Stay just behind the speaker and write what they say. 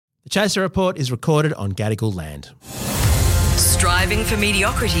Chaser Report is recorded on Gadigal land. Striving for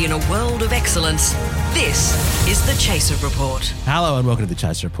mediocrity in a world of excellence. This is the Chaser Report. Hello and welcome to the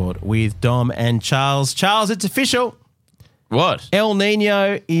Chaser Report with Dom and Charles. Charles, it's official. What? El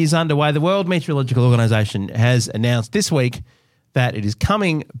Nino is underway. The World Meteorological Organization has announced this week that it is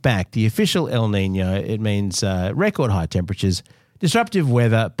coming back. The official El Nino, it means record high temperatures, disruptive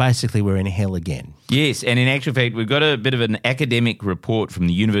weather. Basically, we're in hell again. Yes, and in actual fact, we've got a bit of an academic report from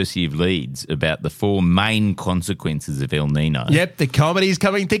the University of Leeds about the 4 main consequences of El Nino. Yep, the comedy's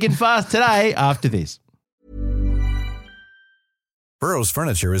coming thick and fast today after this. Burrow's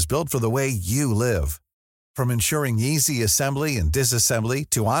furniture is built for the way you live. From ensuring easy assembly and disassembly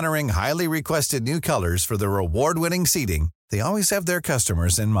to honoring highly requested new colors for their award-winning seating, they always have their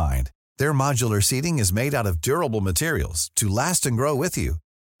customers in mind. Their modular seating is made out of durable materials to last and grow with you.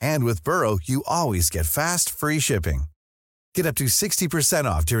 And with Burrow, you always get fast, free shipping. Get up to 60%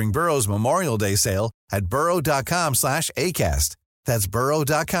 off during Burrow's Memorial Day sale at burrow.com/ACAST. That's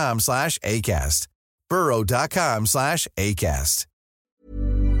burrow.com/ACAST. burrow.com/ACAST.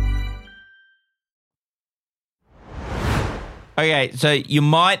 Okay, so you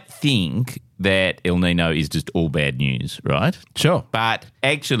might think that El Nino is just all bad news, right? Sure. But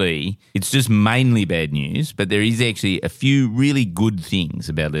actually, it's just mainly bad news, but there is actually a few really good things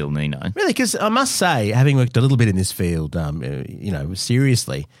about El Nino. Really, because I must say, having worked a little bit in this field,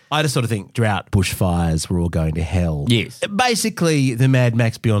 seriously, I just sort of think drought, bushfires, we're all going to hell. Yes. Basically, the Mad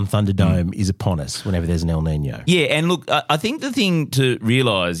Max Beyond Thunderdome is upon us whenever there's an El Nino. Yeah, and look, I think the thing to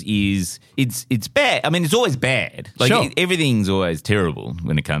realise is it's bad. I mean, it's always bad. Sure. Everything's always terrible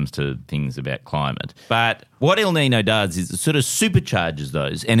when it comes to things about climate. But what El Nino does is it sort of supercharges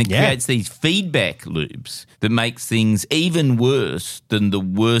those, and it creates these feedback loops that makes things even worse than the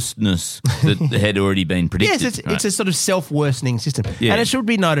worstness that had already been predicted. Yes, it's a sort of self-worsening system. Yeah. And it should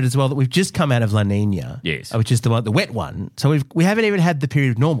be noted as well that we've just come out of La Nina, which is the wet one. So we haven't even had the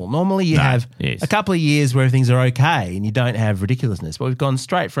period of normal. Normally you have a couple of years where things are okay and you don't have ridiculousness. But we've gone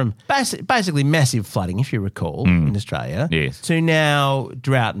straight from basically massive flooding, if you recall, in Australia, to now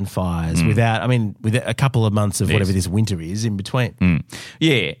drought and fires with a couple of months of whatever this winter is in between.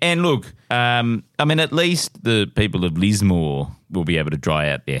 Yeah, and look, at least the people of Lismore will be able to dry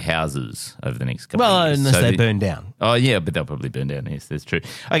out their houses over the next couple of years. Unless they burn down. Oh, yeah, but they'll probably burn down, yes, that's true.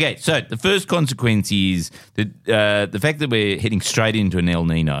 Okay, so the first consequence is that the fact that we're heading straight into an El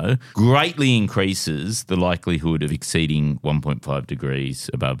Nino greatly increases the likelihood of exceeding 1.5 degrees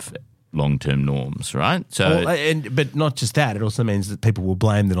above long-term norms, right? So, but not just that, it also means that people will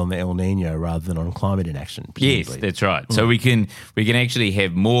blame that on the El Nino rather than on climate inaction. Yes, that's right. So we can actually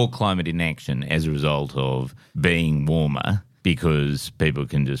have more climate inaction as a result of being warmer because people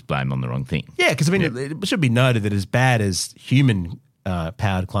can just blame on the wrong thing. Yeah, because it should be noted that as bad as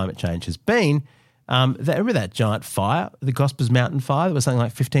human-powered climate change has been, remember that giant fire, the Gospers Mountain fire that was something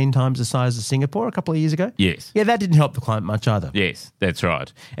like 15 times the size of Singapore a couple of years ago? Yes. Yeah, that didn't help the climate much either. Yes, that's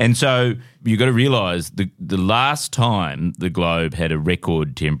right. And so you've got to realise the last time the globe had a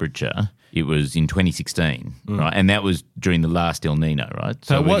record temperature, it was in 2016, right? And that was during the last El Nino, right?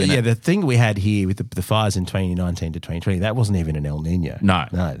 So the thing we had here with the fires in 2019 to 2020, that wasn't even an El Nino. No.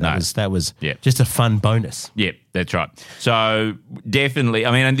 That was just a fun bonus. Yep, that's right. So definitely,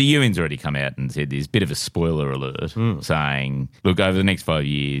 and the UN's already come out and said there's a bit of a spoiler alert saying, look, over the next 5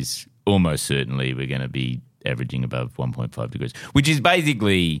 years, almost certainly we're going to be averaging above 1.5 degrees, which is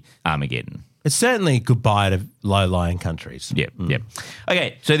basically Armageddon. It's certainly goodbye to low-lying countries. Yep.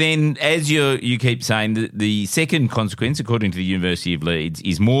 Okay, so then as you keep saying, the second consequence, according to the University of Leeds,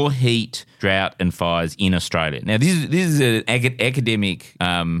 is more heat, drought and fires in Australia. Now, this is an academic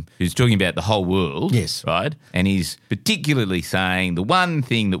who's talking about the whole world, right? And he's particularly saying the one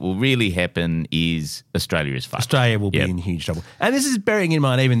thing that will really happen is Australia is fucked. Australia will be in huge trouble. And this is bearing in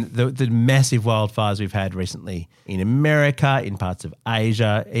mind even the massive wildfires we've had recently in America, in parts of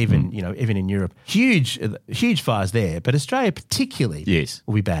Asia, even in Europe. Huge fires there, but Australia particularly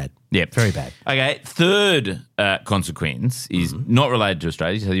will be bad. Yep. Very bad. Okay, third consequence is not related to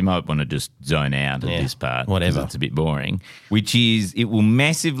Australia, so you might want to just zone out at this part. Whatever. It's a bit boring, which is it will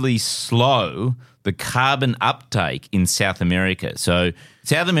massively slow the carbon uptake in South America. So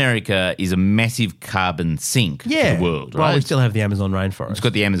South America is a massive carbon sink for the world, right? Well, we still have the Amazon rainforest. It's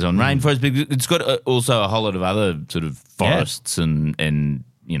got the Amazon rainforest, but it's got also a whole lot of other sort of forests and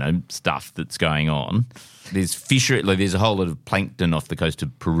stuff that's going on. There's fishery, there's a whole lot of plankton off the coast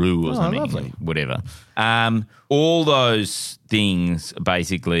of Peru or something, lovely. Whatever. All those things,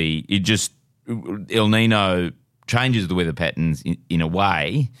 basically, El Nino changes the weather patterns in a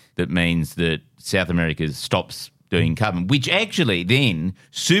way that means that South America stops doing carbon, which actually then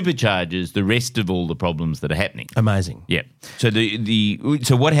supercharges the rest of all the problems that are happening. Amazing. Yeah. So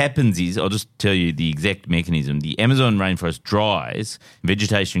so what happens is, I'll just tell you the exact mechanism. The Amazon rainforest dries,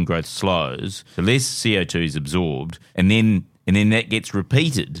 vegetation growth slows, so less CO2 is absorbed, and then that gets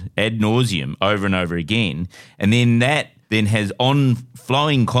repeated ad nauseum over and over again, and then that has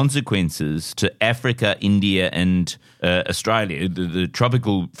on-flowing consequences to Africa, India and Australia. The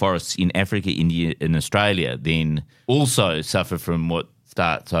tropical forests in Africa, India and Australia then also suffer from what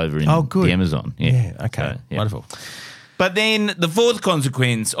starts over in the Amazon. Yeah, okay, wonderful. But then the fourth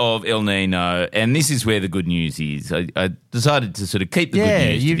consequence of El Nino, and this is where the good news is, I decided to sort of keep the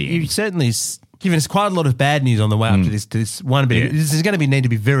good news to the end. You've certainly given us quite a lot of bad news on the way up to this one bit. This is going to need to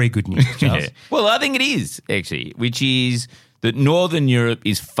be very good news, Charles. Well, I think it is, actually, which is that Northern Europe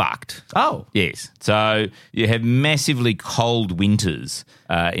is fucked. Oh. Yes. So you have massively cold winters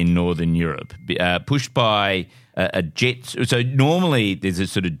in Northern Europe, pushed by a jet. So normally there's a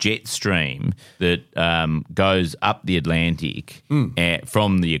sort of jet stream that goes up the Atlantic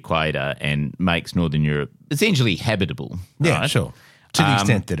from the equator and makes Northern Europe essentially habitable. Yeah, right? sure. To the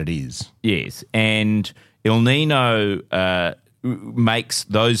extent that it is. Yes. And El Nino makes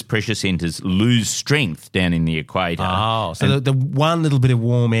those pressure centres lose strength down in the equator. Oh, so the one little bit of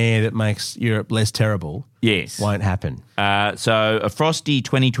warm air that makes Europe less terrible won't happen. So a frosty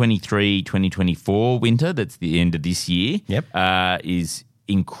 2023-2024 winter, that's the end of this year, is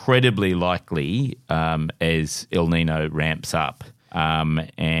incredibly likely as El Nino ramps up. So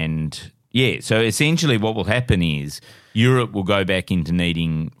essentially what will happen is Europe will go back into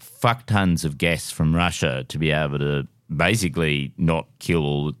needing fuck tons of gas from Russia to be able to basically not kill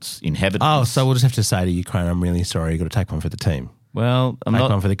all its inhabitants. Oh, so we'll just have to say to Ukraine, I'm really sorry, you've got to take one for the team. Well, take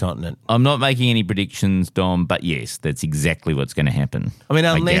one for the continent. I'm not making any predictions, Dom, but yes, that's exactly what's going to happen. I mean,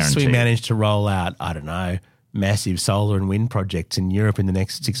 unless we manage to roll out, I don't know, massive solar and wind projects in Europe in the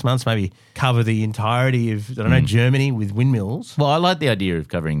next 6 months, maybe cover the entirety of, I don't know, Germany with windmills. Well, I like the idea of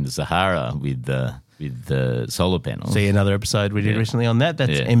covering the Sahara with the solar panels. See another episode we did recently on that.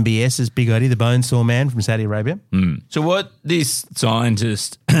 That's MBS's big idea, the bone saw man from Saudi Arabia. So what this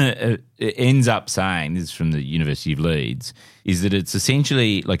scientist ends up saying, this is from the University of Leeds, is that it's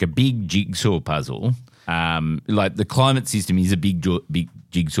essentially like a big jigsaw puzzle. Like the climate system is a big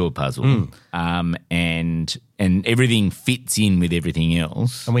jigsaw puzzle, and everything fits in with everything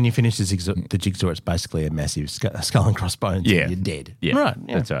else. And when you finish the jigsaw, it's basically a massive skull and crossbones. Yeah, and you're dead. Yeah, right.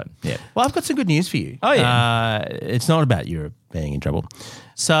 Yeah. That's right. Yeah. Well, I've got some good news for you. Oh yeah. It's not about Europe being in trouble.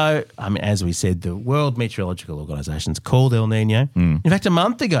 So, I mean, as we said, the World Meteorological Organization's called El Nino. In fact, a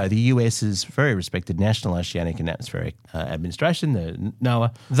month ago, the US's very respected National Oceanic and Atmospheric Administration, the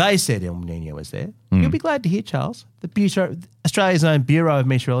NOAA, they said El Nino was there. You'll be glad to hear, Charles, Australia's own Bureau of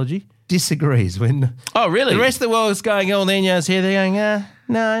Meteorology disagrees when really? The rest of the world is going El Nino's here. They're going,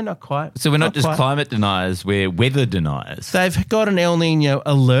 no, not quite. So we're not just climate deniers, we're weather deniers. They've got an El Nino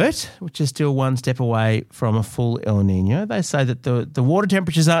alert, which is still one step away from a full El Nino. They say that the water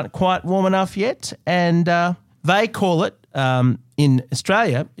temperatures aren't quite warm enough yet, and they call it, in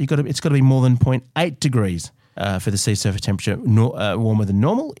Australia, it's got to be more than 0.8 degrees for the sea surface temperature warmer than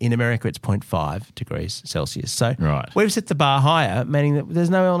normal. In America, it's 0.5 degrees Celsius. So we've set the bar higher, meaning that there's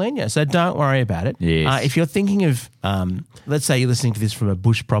no El Nino. So don't worry about it. Yes. If you're thinking of, let's say you're listening to this from a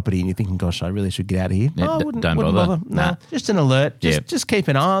bush property and you're thinking, gosh, I really should get out of here. I wouldn't bother. No, just an alert. Just keep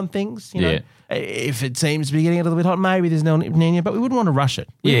an eye on things, you know. If it seems to be getting a little bit hot, maybe there's no El Nino, but we wouldn't want to rush it.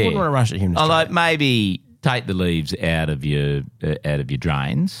 We wouldn't want to rush it here in Australia. Like maybe take the leaves out of your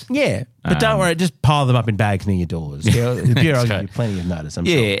drains. Yeah, but don't worry, just pile them up in bags near your doors. The Bureau will give you plenty of notice, I'm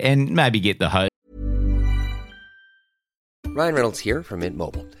sure. Yeah, and maybe get the hose. Ryan Reynolds here from Mint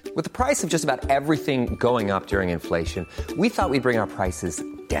Mobile. With the price of just about everything going up during inflation, we thought we'd bring our prices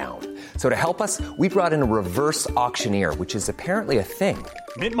down. So to help us, we brought in a reverse auctioneer, which is apparently a thing.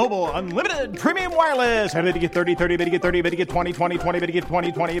 Mint Mobile Unlimited Premium Wireless. How to get 30, 30, bit to get 30, bit to get 20, 20, 20, bit to get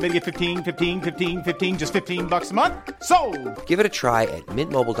 20, 20, bit to get 15, 15, 15, 15, just $15 a month? Sold! Give it a try at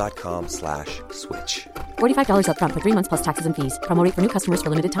mintmobile.com/switch. $45 up front for 3 months plus taxes and fees. Promo rate for new customers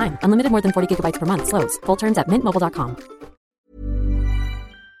for limited time. Unlimited more than 40 gigabytes per month. Slows full terms at mintmobile.com.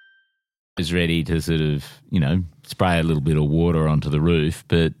 Is ready to sort of, spray a little bit of water onto the roof,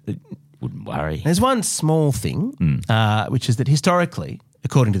 but wouldn't worry. There's one small thing, which is that historically,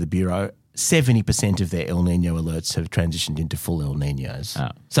 according to the Bureau, 70% of their El Nino alerts have transitioned into full El Ninos. Oh.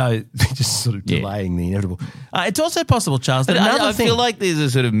 So they're just sort of delaying the inevitable. It's also possible, Charles, that I feel like there's a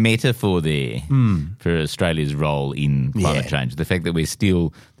sort of metaphor there for Australia's role in climate change. The fact that we're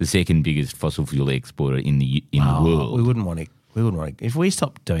still the second biggest fossil fuel exporter in the world. We wouldn't want to We wouldn't want to. If we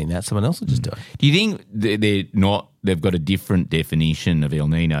stop doing that, someone else will just do it. Do you think they've got a different definition of El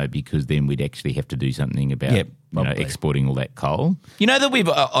Nino because then we'd actually have to do something about exporting all that coal? You know that we've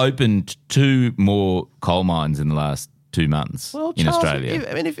opened 2 more coal mines in the last 2 months in Charles, Australia,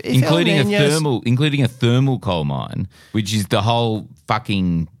 if including a thermal coal mine, which is the whole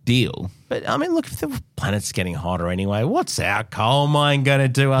fucking deal. But, I mean, look, if the planet's getting hotter anyway, what's our coal mine going to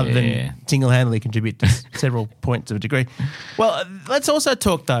do other than single-handedly contribute to several points of a degree? Well, let's also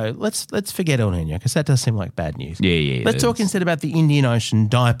talk, though, let's forget El Nino because that does seem like bad news. Yeah. Let's talk instead about the Indian Ocean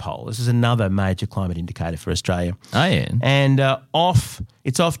dipole. This is another major climate indicator for Australia. Oh, yeah. And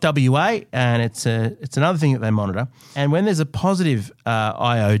it's off WA, and it's another thing that they monitor. And when there's a positive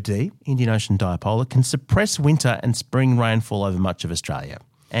IOD, Indian Ocean dipole, it can suppress winter and spring rainfall over much of Australia.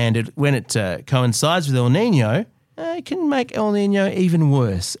 And when it coincides with El Nino, it can make El Nino even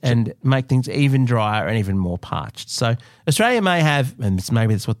worse and make things even drier and even more parched. So Australia may have, and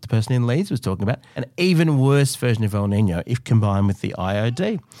maybe that's what the person in Leeds was talking about, an even worse version of El Nino if combined with the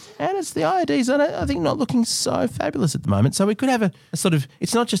IOD. And it's the IOD's, I think, not looking so fabulous at the moment. So we could have a sort of,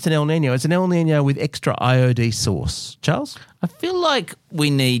 it's not just an El Nino, it's an El Nino with extra IOD sauce. Charles? I feel like we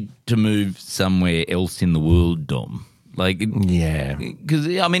need to move somewhere else in the world, Dom.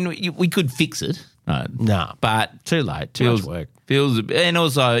 Because I mean, we could fix it. No, but too late. Too much work. And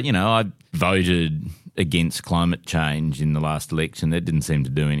also, I voted against climate change in the last election. That didn't seem to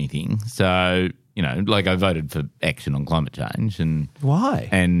do anything. So, I voted for action on climate change. And why?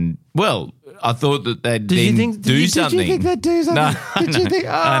 And I thought that they'd do something. Did you think they'd do something? No, did you think?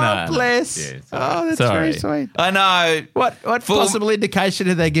 Oh, bless. Yeah, that's sorry. very sweet. I know. What possible indication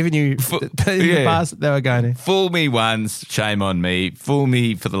had they given you in the past that they were going to? Fool me once, shame on me. Fool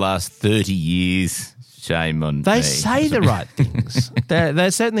me for the last 30 years, shame on me. They say the right things.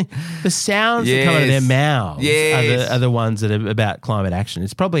 They're certainly, the sounds that come out of their mouths are the ones that are about climate action.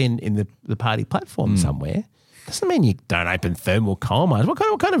 It's probably in the party platform somewhere. Doesn't mean you don't open thermal coal mines. What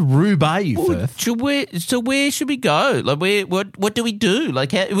kind of rube are you, Firth? So where should we go? Like, what do we do?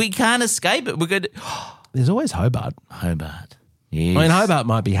 Like, we can't escape it. We're good. There's always Hobart. Yes. I mean, Hobart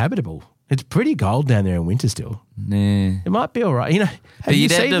might be habitable. It's pretty cold down there in winter still. Nah. It might be all right. But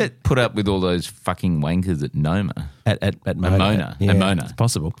you'd have to put up with all those fucking wankers at Noma. At Mona. Yeah, at Mona. It's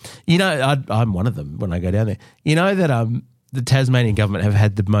possible. I'm one of them when I go down there. You know that the Tasmanian government have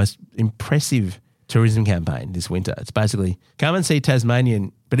had the most impressive tourism campaign this winter. It's basically come and see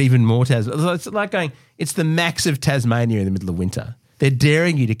Tasmanian, but even more Tasmanian. It's like going, it's the max of Tasmania in the middle of winter. They're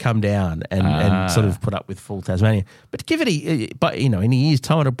daring you to come down and sort of put up with full Tasmania. But give it but in a year's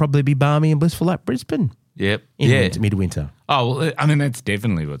time, it'll probably be balmy and blissful like Brisbane. Yep. Midwinter. Oh, well, I mean, that's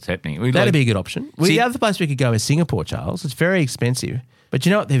definitely what's happening. That'd be a good option. The other place we could go is Singapore, Charles. It's very expensive. But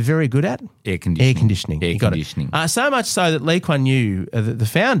you know what they're very good at? Air conditioning. Air conditioning. So much so that Lee Kuan Yew, the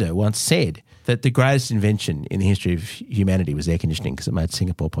founder, once said that the greatest invention in the history of humanity was air conditioning because it made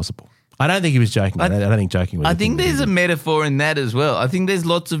Singapore possible. I don't think he was joking. I don't think joking was. I think there's a metaphor in that as well. I think there's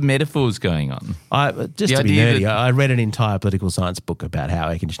lots of metaphors going on. Just to be nerdy, I read an entire political science book about how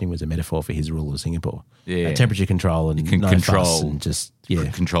air conditioning was a metaphor for his rule of Singapore. Yeah, temperature control and control and just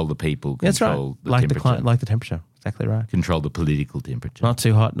control the people. That's right. The temperature. Like the temperature. Exactly right. Control the political temperature. Not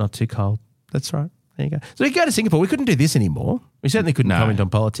too hot, not too cold. That's right. There you go. So we could go to Singapore. We couldn't do this anymore. We certainly couldn't comment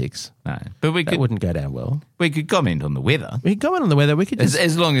on politics. No, but that wouldn't go down well. We could comment on the weather. We could comment on the weather. We could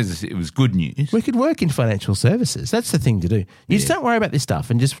as long as it was good news. We could work in financial services. That's the thing to do. You just don't worry about this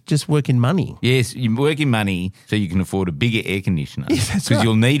stuff and just work in money. Yes, you work in money so you can afford a bigger air conditioner. Yes, that's right. Because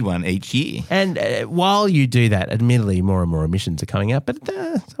you'll need one each year. And while you do that, admittedly, more and more emissions are coming out, but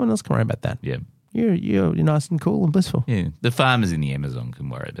someone else can worry about that. Yeah. You're nice and cool and blissful. Yeah, the farmers in the Amazon can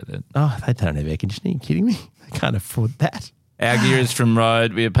worry about it. Oh, they don't have air conditioning. Are you kidding me? They can't afford that. Our gear is from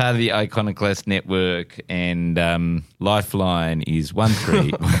Rode. We're part of the Iconoclast Network, and Lifeline is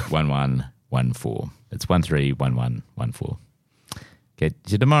 131114. It's 131114. Get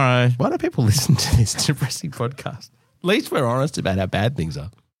you tomorrow. Why do people listen to this depressing podcast? At least we're honest about how bad things are.